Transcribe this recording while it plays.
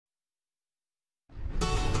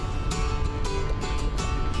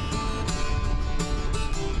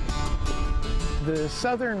The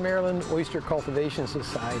Southern Maryland Oyster Cultivation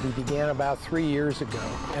Society began about 3 years ago,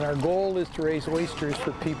 and our goal is to raise oysters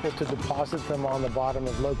for people to deposit them on the bottom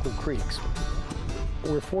of local creeks.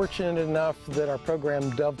 We're fortunate enough that our program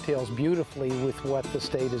dovetails beautifully with what the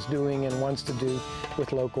state is doing and wants to do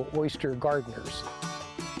with local oyster gardeners.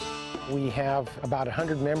 We have about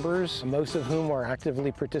 100 members, most of whom are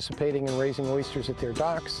actively participating in raising oysters at their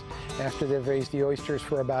docks. After they've raised the oysters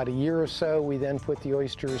for about a year or so, we then put the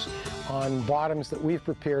oysters on bottoms that we've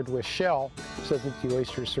prepared with shell so that the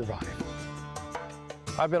oysters survive.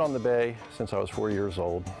 I've been on the bay since I was 4 years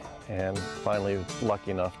old and finally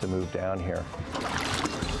lucky enough to move down here.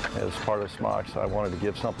 As part of SMOCS, I wanted to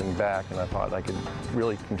give something back, and I thought I could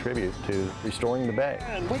really contribute to restoring the bay.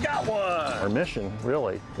 And we got one! Our mission,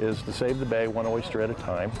 really, is to save the bay one oyster at a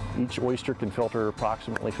time. Each oyster can filter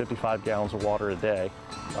approximately 55 gallons of water a day.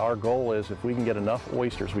 Our goal is if we can get enough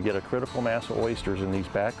oysters, we get a critical mass of oysters in these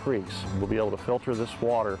back creeks, we'll be able to filter this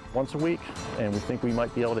water once a week, and we think we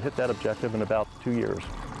might be able to hit that objective in about 2 years.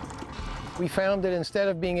 We found that instead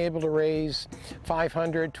of being able to raise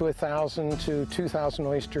 500 to 1,000 to 2,000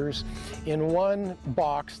 oysters in one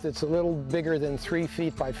box that's a little bigger than 3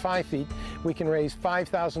 feet by 5 feet, we can raise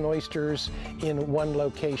 5,000 oysters in one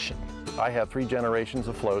location. I have 3 generations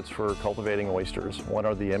of floats for cultivating oysters. One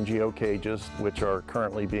are the MGO cages, which are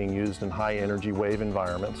currently being used in high energy wave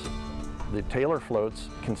environments. The Taylor floats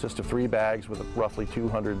consist of 3 bags with roughly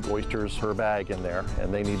 200 oysters per bag in there,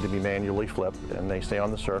 and they need to be manually flipped, and they stay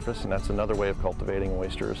on the surface, and that's another way of cultivating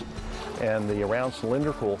oysters. And the round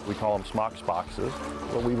cylindrical, we call them SMOCS boxes,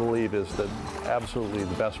 what we believe is absolutely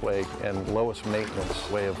the best way and lowest maintenance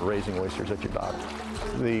way of raising oysters at your dock.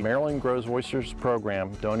 The Maryland Grows Oysters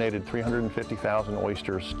Program donated 350,000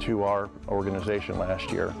 oysters to our organization last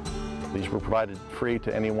year. These were provided free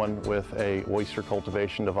to anyone with a oyster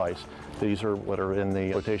cultivation device. These are what are in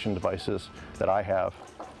the rotation devices that I have.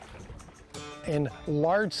 In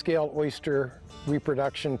large-scale oyster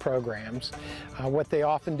reproduction programs, what they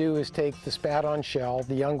often do is take the spat on shell,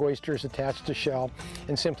 the young oysters attached to shell,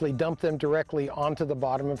 and simply dump them directly onto the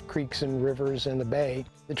bottom of creeks and rivers in the bay.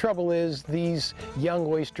 The trouble is these young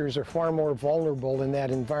oysters are far more vulnerable in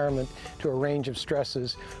that environment to a range of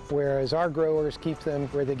stresses, whereas our growers keep them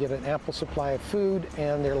where they get an ample supply of food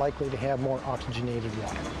and they're likely to have more oxygenated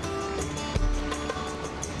water.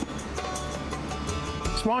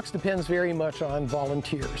 SMOCS depends very much on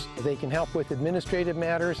volunteers. They can help with administrative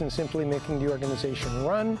matters and simply making the organization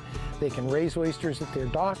run. They can raise oysters at their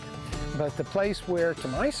dock. But the place where, to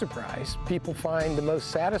my surprise, people find the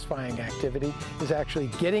most satisfying activity is actually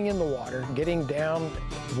getting in the water, getting down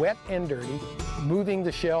wet and dirty, moving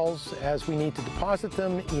the shells as we need to deposit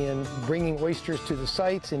them, in bringing oysters to the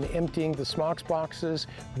sites, in emptying the SMOCS boxes,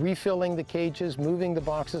 refilling the cages, moving the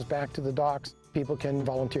boxes back to the docks. People can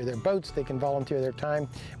volunteer their boats, they can volunteer their time.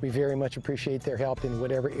 We very much appreciate their help in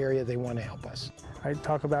whatever area they want to help us. I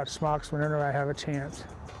talk about SMOCS whenever I have a chance.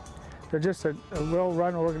 They're just a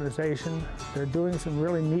well-run organization. They're doing some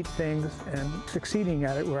really neat things and succeeding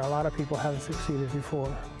at it where a lot of people haven't succeeded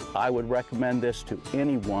before. I would recommend this to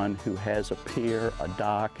anyone who has a pier, a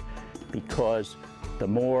dock, because the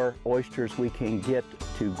more oysters we can get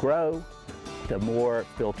to grow, the more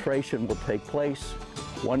filtration will take place,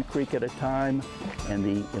 one creek at a time, and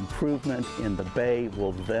the improvement in the bay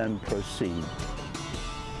will then proceed.